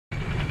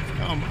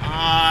Come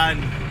on.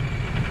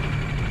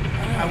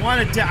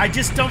 I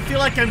just don't feel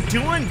like I'm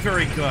doing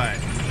very good.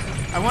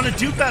 I want to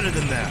do better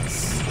than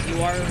this.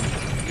 You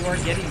are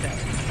getting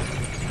better.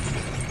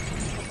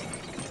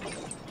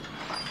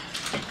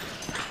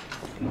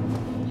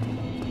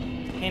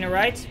 Ain't it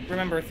right?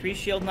 Remember, 3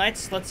 shield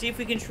knights. Let's see if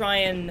we can try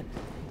and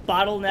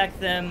bottleneck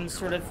them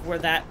sort of where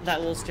that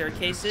little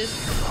staircase is.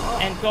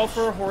 And go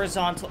for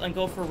horizontal, and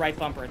go for right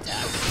bumper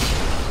attacks.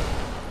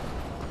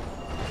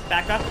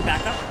 Back up,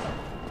 back up.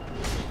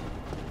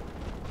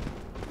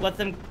 Let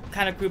them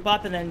kind of group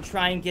up and then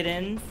try and get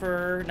in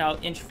for, now,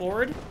 inch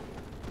forward.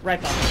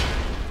 Right bumper.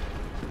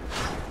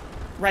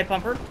 Right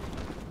bumper.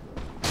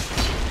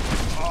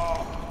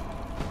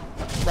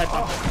 Right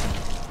bumper.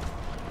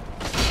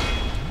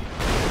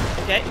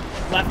 Okay,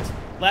 left,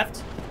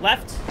 left,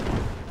 left.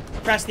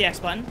 Press the X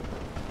button.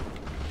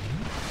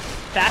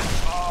 Back.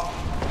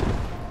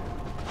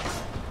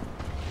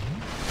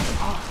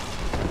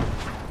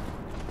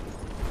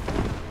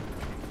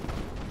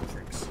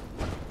 Tricks.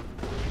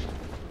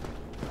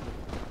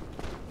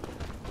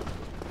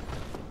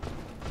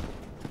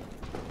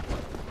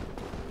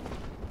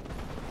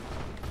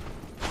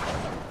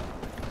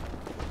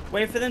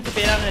 Wait for them to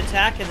bait out an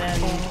attack and then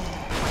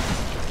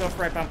go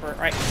for right bumper.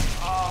 Alright.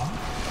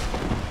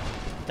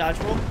 Dodge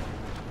roll.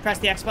 Press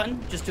the X button.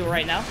 Just do it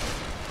right now.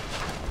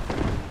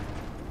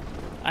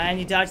 And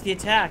you dodge the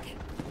attack.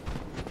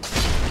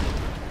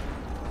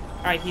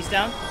 Alright, he's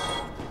down.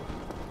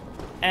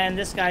 And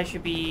this guy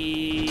should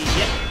be...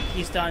 Yep,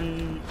 he's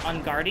done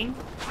unguarding.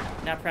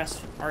 Now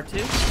press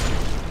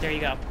R2. There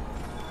you go.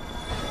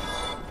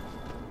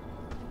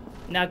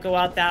 Now go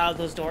out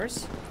those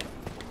doors.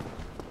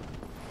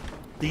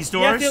 These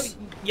doors?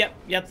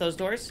 Yep, those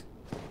doors.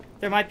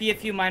 There might be a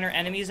few minor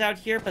enemies out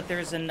here, but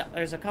there's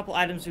a couple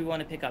items we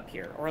want to pick up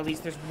here. Or at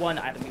least there's one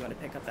item we want to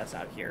pick up that's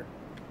out here.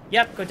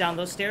 Yep, go down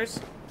those stairs.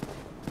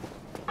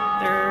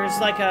 There's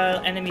like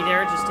a enemy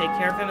there, just take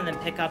care of him and then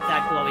pick up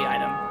that glowy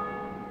item.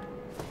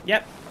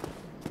 Yep.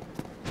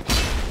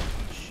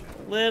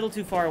 A little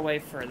too far away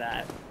for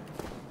that.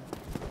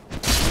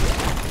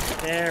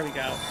 There we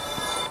go.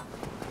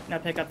 Now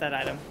pick up that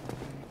item.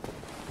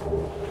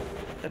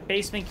 The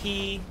basement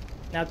key.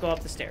 Now go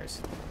up the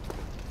stairs.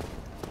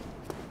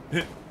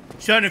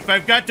 Son, if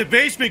I've got the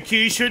basement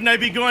key, shouldn't I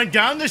be going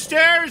down the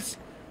stairs?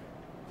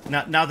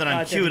 Now that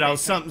I'm cute,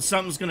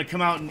 something's gonna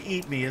come out and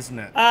eat me, isn't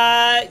it?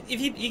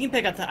 If you can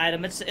pick up the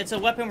item. It's a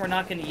weapon we're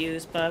not gonna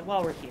use, but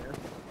while we're here.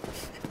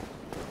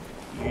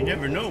 You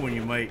never know when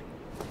you might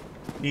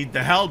need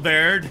the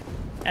halberd.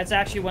 That's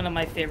actually one of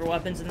my favorite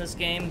weapons in this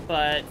game,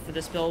 but for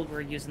this build,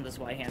 we're using the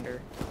Zweihander.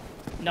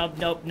 Nope,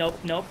 nope, nope,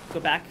 nope. Go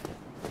back.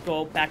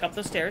 Go back up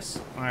those stairs.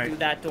 All right. Through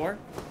that door.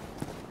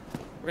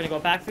 We're gonna go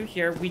back through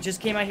here. We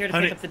just came out here to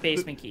pick up the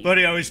basement key.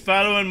 Buddy, I was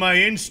following my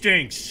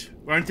instincts.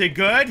 Aren't they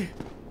good?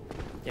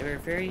 They're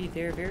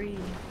very...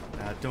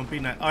 Don't be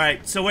nice.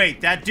 Alright, so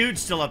wait, that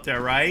dude's still up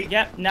there, right?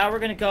 Yep, now we're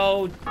gonna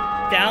go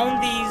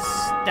down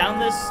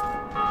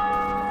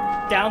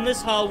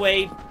this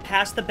hallway,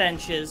 past the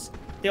benches.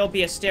 There'll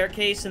be a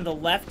staircase in the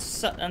left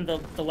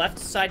the left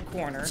side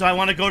corner. So I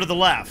want to go to the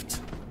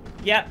left.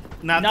 Yep.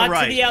 Not the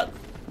right. To the out.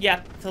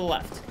 Yep, to the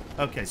left.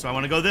 Okay, so I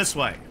want to go this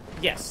way.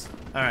 Yes.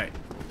 Alright.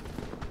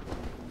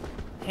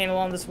 Handle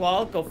on this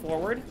wall, go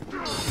forward.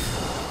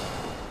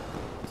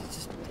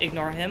 Just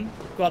ignore him.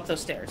 Go up those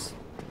stairs.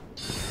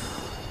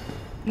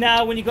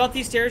 Now, when you go up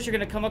these stairs, you're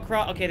gonna come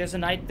across... Okay, there's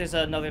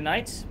another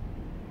knight.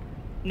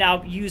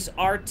 Now, use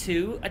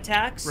R2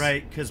 attacks.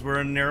 Right, because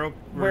we're in a narrow...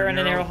 We're in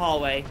a narrow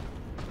hallway.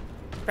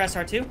 Press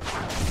R2.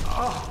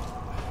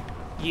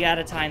 Oh. You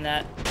gotta time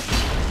that.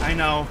 I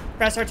know.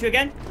 Press R2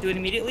 again. Do it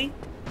immediately.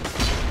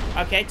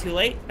 Okay, too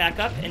late. Back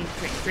up and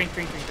drink.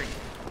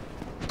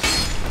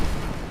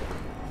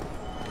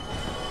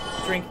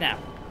 Drink now.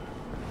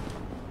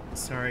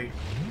 Sorry.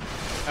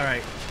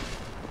 Alright.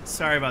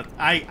 Sorry about...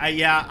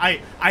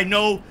 I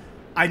know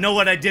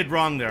what I did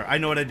wrong there.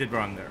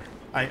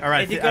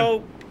 Alright.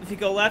 If you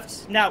go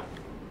left... Now,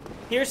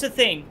 here's the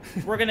thing.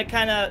 We're gonna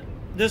kinda...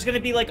 There's gonna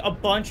be, like, a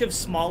bunch of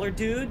smaller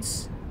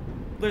dudes.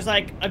 There's,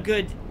 like, a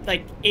good,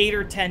 like, 8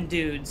 or 10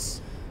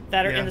 dudes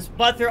that are in this...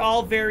 But they're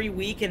all very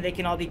weak, and they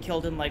can all be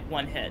killed in, like,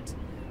 one hit.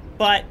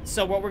 But,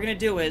 so what we're gonna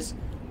do is...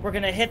 We're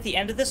gonna hit the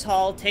end of this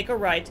hall, take a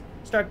right,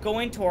 start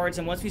going towards,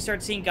 and once we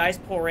start seeing guys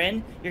pour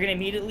in, you're gonna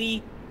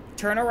immediately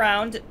turn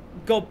around,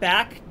 go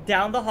back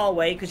down the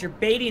hallway, because you're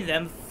baiting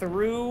them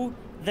through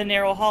the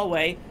narrow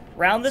hallway,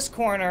 round this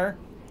corner.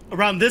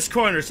 Around this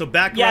corner, so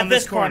back around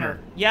this corner.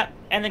 Yep,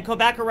 and then go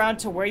back around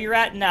to where you're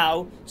at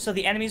now, so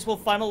the enemies will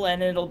funnel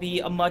in, and it'll be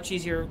a much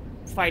easier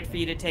fight for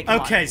you to take them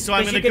Okay, on. so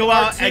I'm gonna go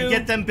out and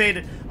get them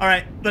baited.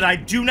 Alright, but I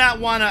do not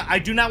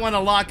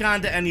wanna lock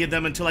on to any of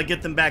them until I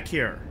get them back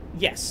here.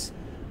 Yes.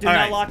 Do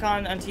not lock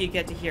on until you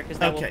get to here, because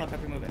that will fuck up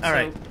your movement.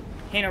 Alright. So,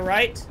 Hannah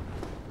right,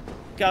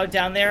 go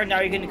down there, now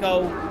you're gonna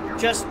go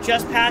just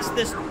past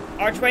this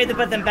archway,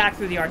 but then back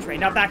through the archway.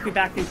 Now back through.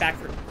 And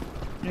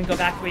then go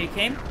back the way you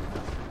came.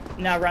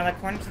 Now around that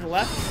corner to the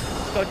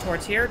left, go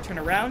towards here, turn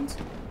around,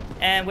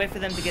 and wait for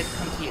them to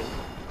come to you.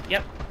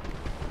 Yep.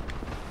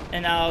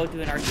 And now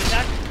do an R2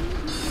 attack.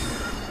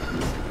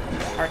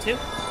 R2.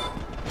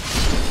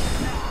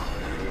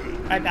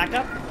 Alright, back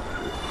up.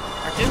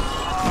 R2.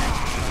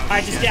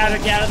 Alright, just get out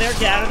of there,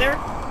 get out of there.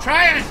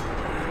 Try it!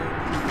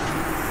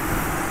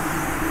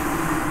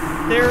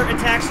 Their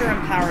attacks are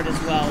empowered as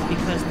well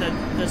because the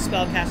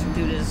spellcaster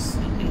dude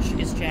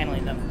is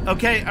channeling them.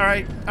 Okay,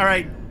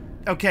 alright.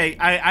 Okay,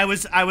 I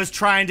was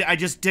trying to I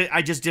just did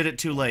it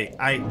too late.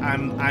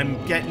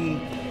 I'm getting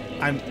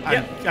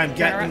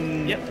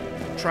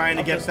trying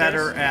to get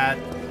better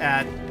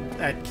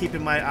at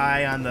keeping my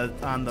eye on the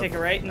Take a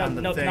right. No,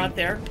 nope, not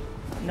there.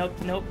 Nope,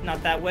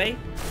 not that way.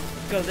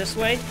 Go this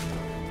way.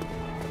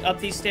 Up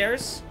these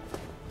stairs.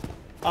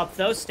 Up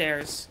those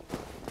stairs.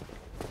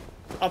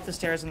 Up the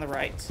stairs on the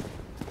right.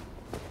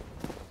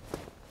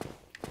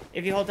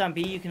 If you hold down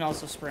B, you can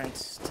also sprint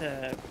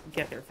to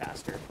get there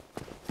faster.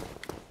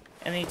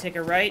 And then you take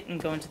a right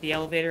and go into the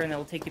elevator, and it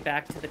will take you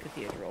back to the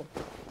cathedral.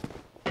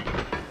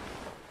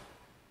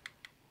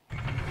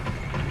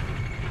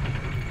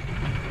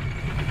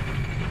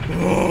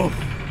 Oh.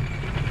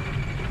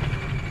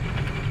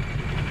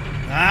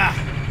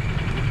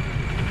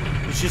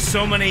 There's just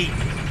so many.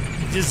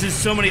 There's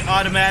just so many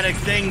automatic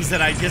things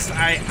that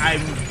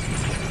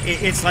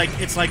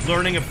it's like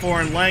learning a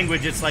foreign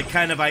language. It's like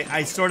kind of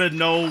I sort of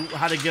know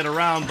how to get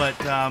around, but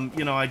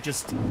you know,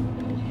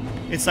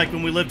 it's like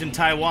when we lived in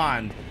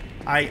Taiwan.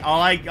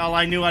 All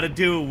I knew how to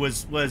do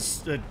was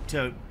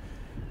to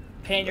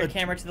pan your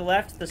camera to the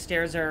left. The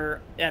stairs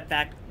are at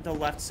the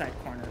left side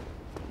corner.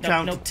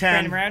 Count to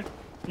 10. Pan around.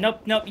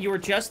 Nope. You were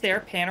just there.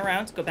 Pan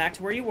around. Go back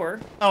to where you were.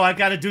 Oh, I've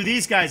got to do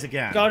these guys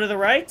again. Go to the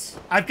right.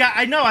 I've got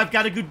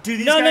to go do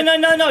these guys.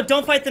 No.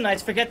 Don't fight the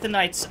knights. Forget the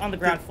knights on the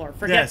ground floor.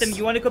 Forget them.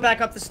 You want to go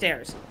back up the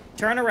stairs.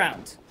 Turn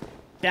around.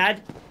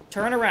 Dad,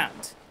 turn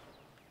around.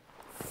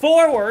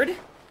 Forward.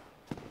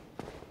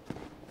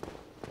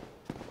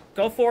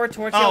 Go forward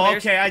towards the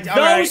elevators. Okay.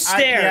 Those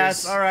stairs.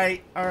 Yes. All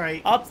right.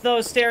 Up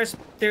those stairs.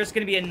 There's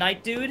going to be a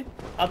knight dude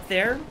up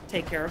there.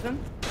 Take care of him.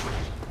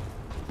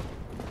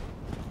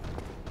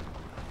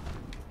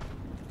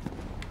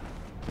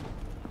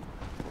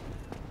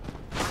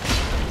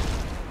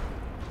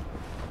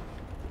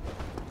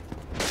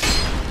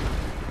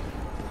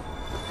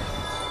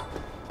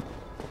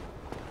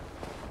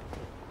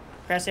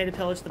 Press A to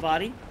pillage the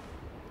body.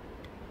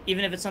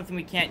 Even if it's something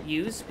we can't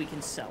use, we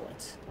can sell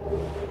it.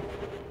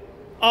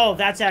 Oh,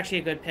 that's actually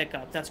a good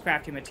pickup. That's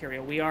crafting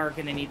material. We are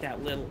going to need that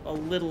a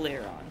little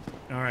later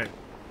on. All right.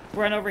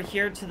 Run over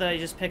here to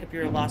just pick up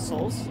your lost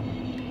souls.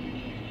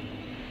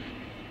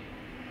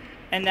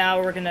 And now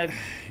we're going to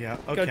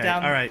go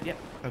down. All right. Yep.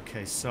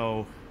 Okay,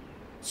 so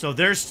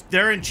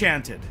they're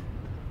enchanted.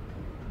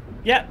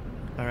 Yep.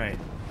 All right.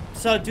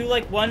 So do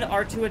like one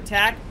R2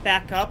 attack,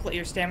 back up, let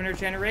your stamina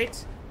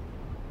regenerate.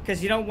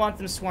 Because you don't want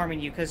them swarming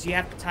you, because you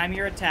have to time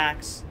your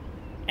attacks,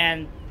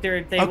 and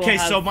they will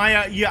have... so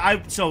my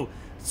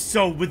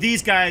so with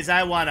these guys,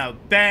 I want to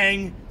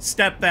bang,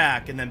 step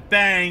back, and then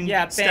bang,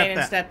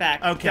 step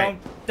back. Okay.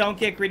 Don't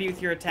get greedy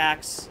with your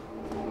attacks,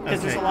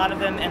 because there's a lot of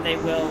them, and they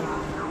will...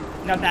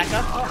 Now back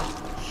up. Oh.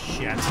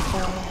 Shit.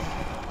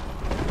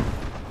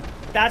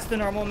 That's the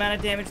normal amount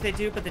of damage they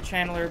do, but the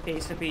channeler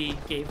basically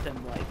gave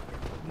them, like,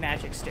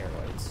 magic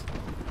steroids.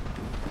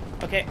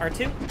 Okay,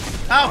 R2.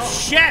 Oh,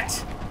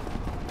 shit!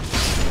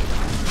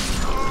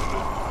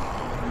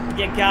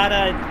 You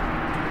gotta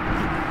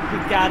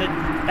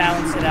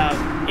balance it out.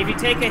 If you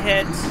take a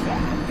hit,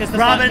 because the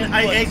Robin,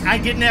 I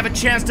didn't have a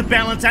chance to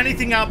balance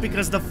anything out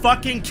because the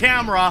fucking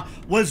camera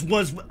was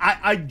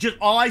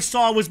all I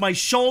saw was my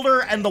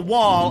shoulder and the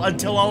wall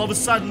until all of a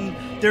sudden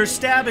they're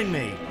stabbing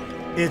me.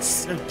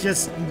 It's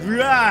just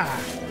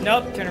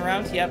Nope, turn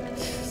around. Yep.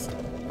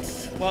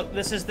 Well,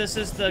 this is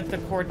the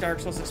core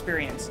Dark Souls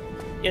experience.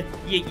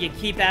 You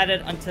keep at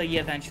it until you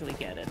eventually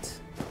get it.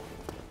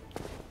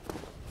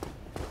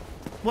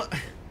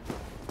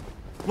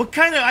 What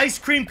kind of ice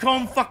cream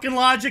cone fucking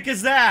logic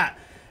is that?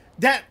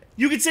 That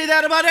you can say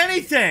that about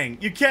anything.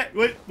 You can't.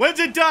 When's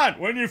it done?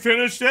 When you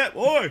finished it?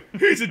 Boy,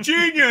 he's a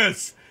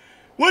genius.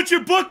 What's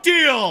your book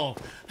deal?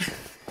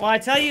 Well, I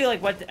tell you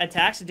like what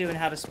attacks to do and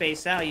how to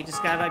space out. You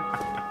just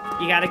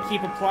gotta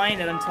keep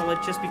applying it until it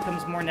just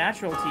becomes more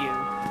natural to you.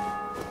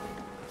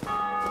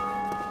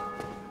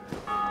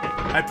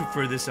 I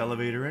prefer this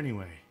elevator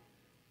anyway.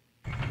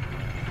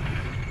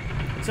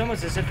 It's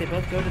almost as if they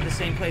both go to the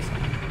same place.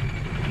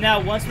 Now,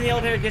 once the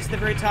elevator gets to the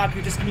very top,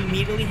 you're just going to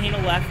immediately hang a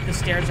left. The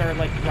stairs are,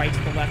 like, right to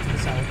the left of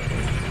this elevator.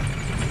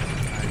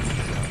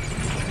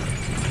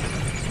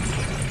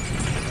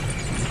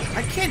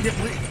 I can't do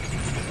it.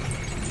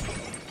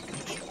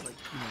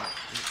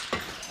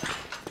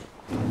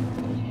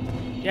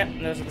 Yep,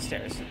 and those are the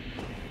stairs.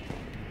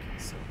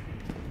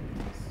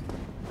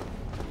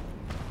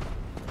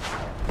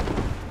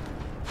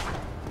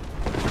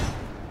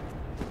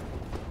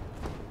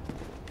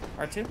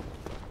 R2?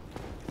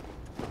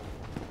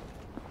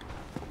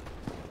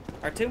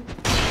 R2?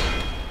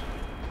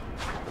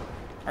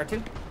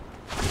 R2?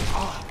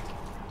 Oh.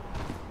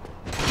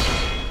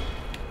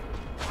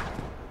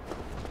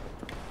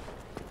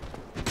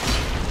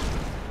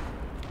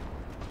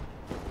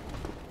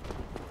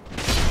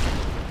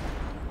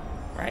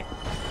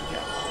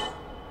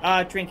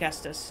 Drink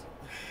Estus.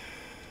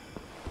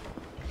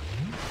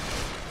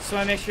 So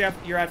I make sure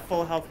you're at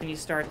full health when you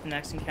start the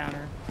next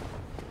encounter.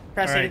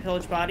 Press A to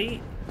pillage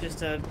body, just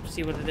to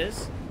see what it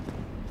is.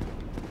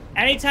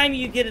 Anytime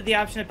you get the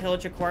option to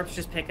pillage a corpse,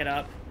 just pick it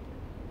up.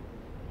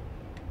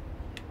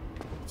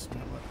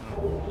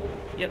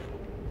 Yep.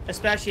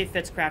 Especially if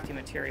it's crafting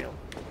material.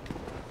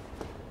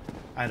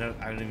 I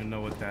don't even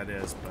know what that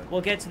is, but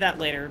we'll get to that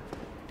later.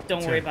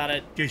 Don't worry about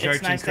it. There's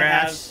arts and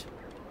crafts.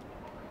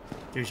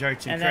 There's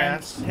arts and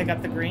crafts. Then pick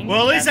up the green.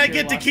 Well, at least I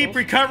get to keep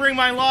recovering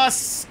my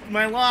lost.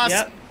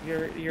 Yep.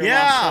 Your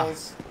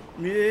lost souls.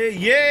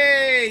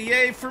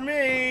 Yay for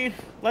me.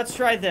 Let's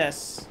try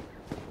this.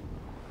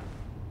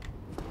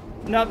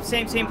 Nope,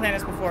 same plan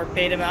as before.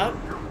 Bait him out.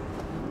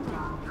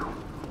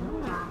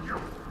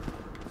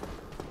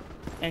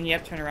 And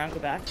yep, turn around, go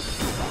back.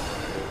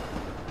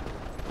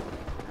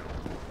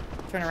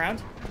 Turn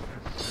around.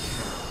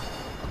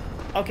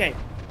 Okay,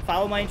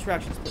 follow my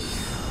instructions, please.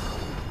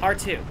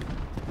 R2,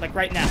 like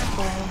right now.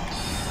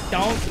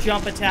 Don't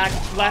jump attack,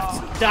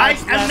 left, dodge,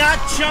 I'm not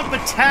jump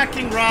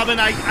attacking, Robin.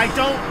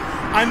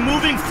 I'm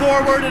moving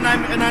forward and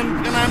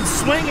I'm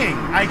swinging.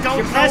 I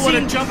don't know what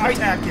a jump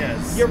attack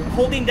is. You're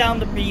holding down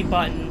the B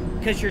button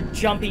because you're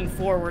jumping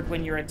forward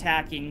when you're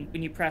attacking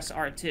when you press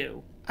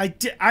R2.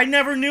 I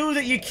never knew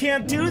that you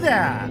can't do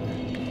that.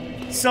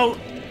 So,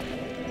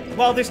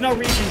 well, there's no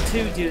reason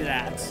to do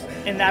that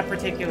in that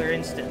particular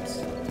instance.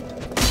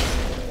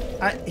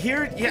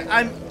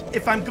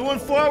 If I'm going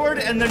forward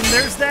and then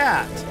there's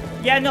that.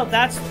 Yeah, no,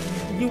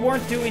 you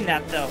weren't doing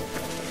that though.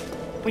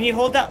 When you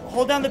hold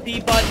down the B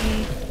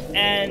button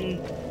and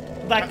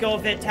let go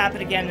of it, tap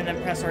it again, and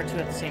then press R2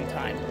 at the same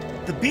time.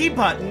 The B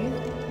button?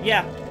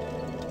 Yeah.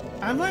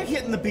 I'm not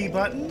hitting the B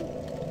button.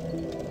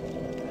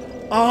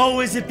 Oh,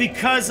 is it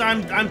because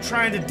I'm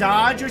trying to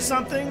dodge or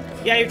something?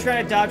 Yeah, you're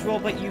trying to dodge roll,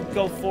 but you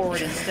go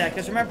forward instead.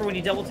 Because remember, when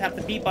you double tap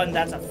the B button,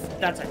 that's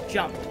a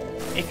jump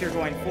if you're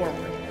going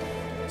forward.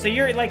 So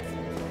you're like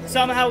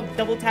somehow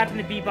double tapping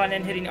the B button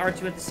and hitting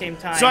R2 at the same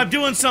time. So I'm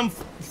doing some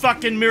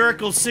fucking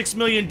miracle $6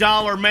 million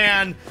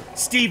man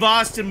Steve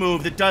Austin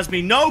move that does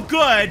me no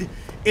good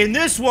in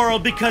this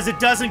world because it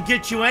doesn't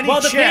get you any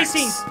checks. Well, the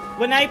pacing,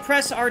 when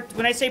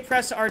I say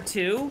press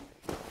R2,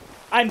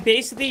 I'm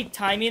basically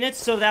timing it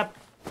so that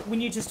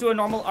when you just do a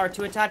normal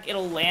R2 attack,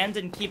 it'll land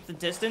and keep the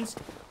distance.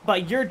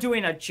 But you're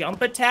doing a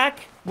jump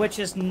attack, which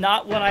is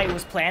not what I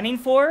was planning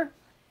for.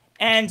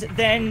 And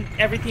then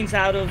everything's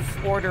out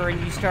of order and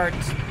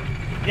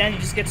then you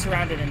just get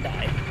surrounded and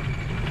die.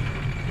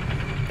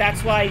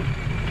 That's why,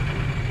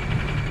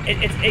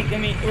 I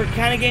mean, we're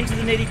kind of getting to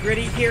the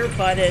nitty-gritty here,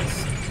 but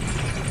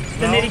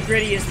the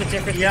nitty-gritty is the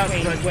difference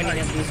between winning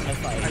and losing a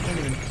fight. I don't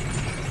even...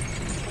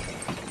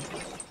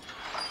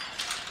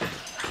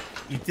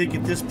 You'd think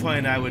at this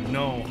point I would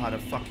know how to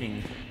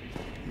fucking,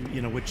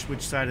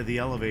 which side of the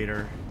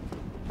elevator.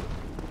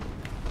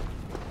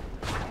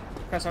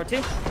 Press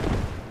R2.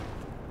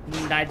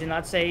 I did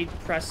not say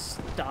press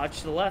dodge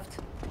to the left.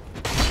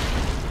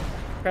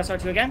 Press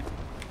R2 again.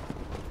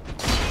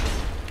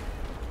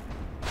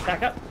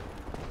 Back up.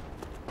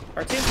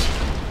 R2.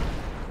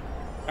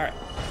 Alright.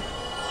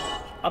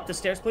 Up the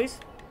stairs, please.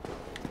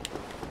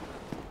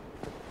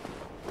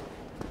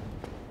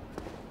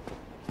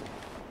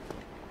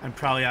 I'm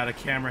probably out of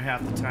camera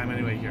half the time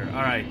anyway here.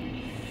 Alright.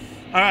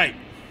 Alright.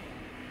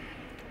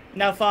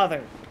 Now,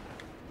 Father.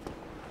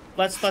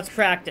 Let's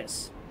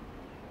practice.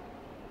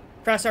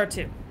 Press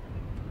R2.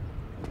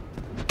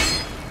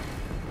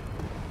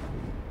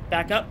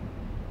 Back up.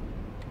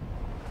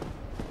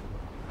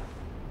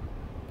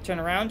 Turn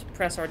around.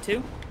 Press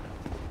R2.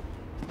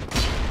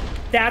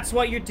 That's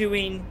what you're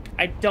doing.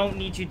 I don't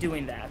need you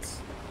doing that.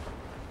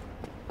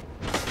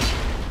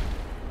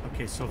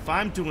 Okay, so if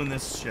I'm doing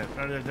this shit,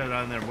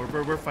 on there,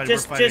 we're fighting.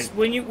 Just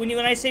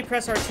when I say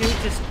press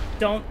R2, just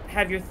don't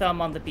have your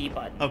thumb on the B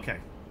button. Okay.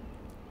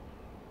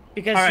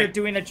 Because you're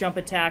doing a jump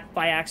attack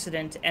by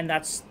accident, and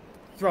that's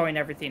throwing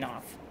everything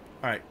off.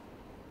 All right.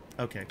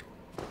 Okay.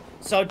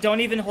 So don't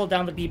even hold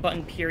down the B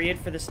button, period,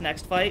 for this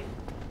next fight.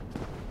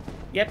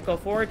 Yep, go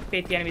forward,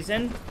 bait the enemies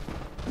in.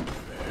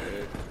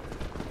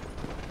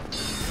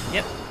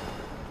 Yep.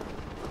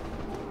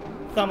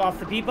 Thumb off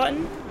the B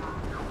button.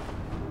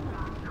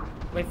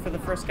 Wait for the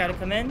first guy to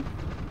come in.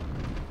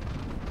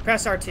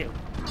 Press R2.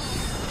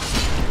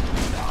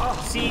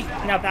 See,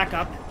 now back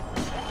up.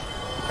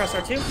 Press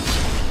R2.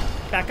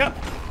 Back up.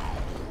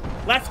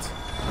 Left.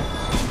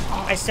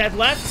 I said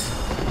left.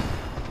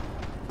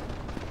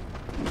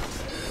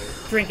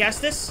 Drink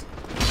Estus.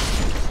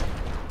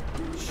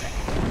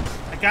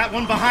 I got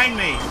one behind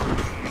me.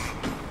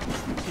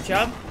 Good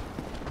job.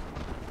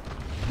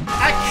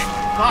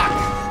 Fuck.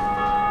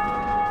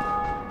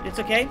 It's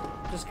okay.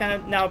 Just kind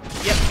of now.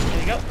 Yep. There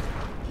you go.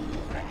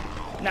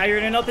 Now you're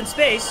in an open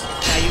space.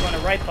 Now you want a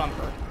right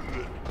bumper.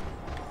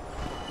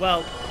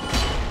 Well.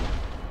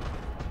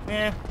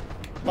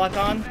 Lock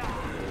on.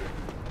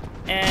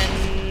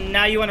 And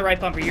now you want a right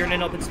bumper. You're in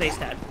an open space,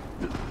 Dad.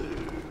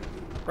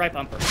 Right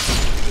bumper.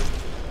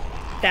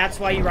 That's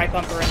why you right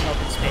bumper in an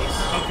open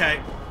space. Okay.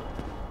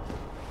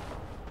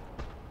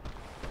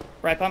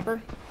 Right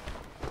bumper.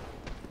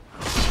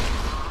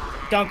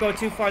 Don't go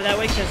too far that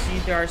way,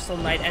 because there are still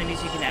night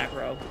enemies you can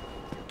aggro.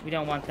 We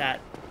don't want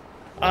that.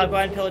 Go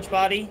ahead and pillage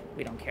body.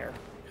 We don't care.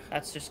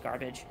 That's just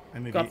garbage.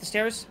 Go up the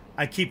stairs.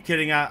 I keep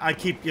getting out. I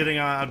keep getting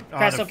out.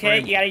 Press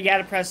OK. You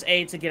gotta press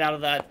A to get out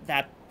of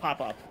that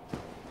pop up.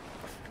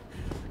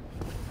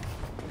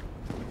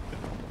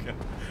 Okay.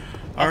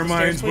 Our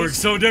minds work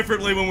so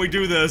differently when we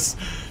do this.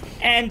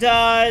 And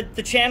the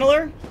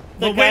channeler.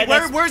 But wait,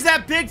 where's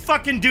that big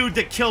fucking dude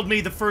that killed me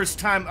the first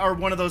time, or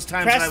one of those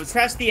times that I was...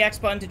 Press the X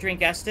button to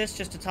drink Estus,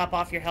 just to top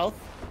off your health.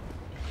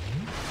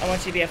 I want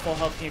you to be at full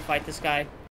health when you fight this guy.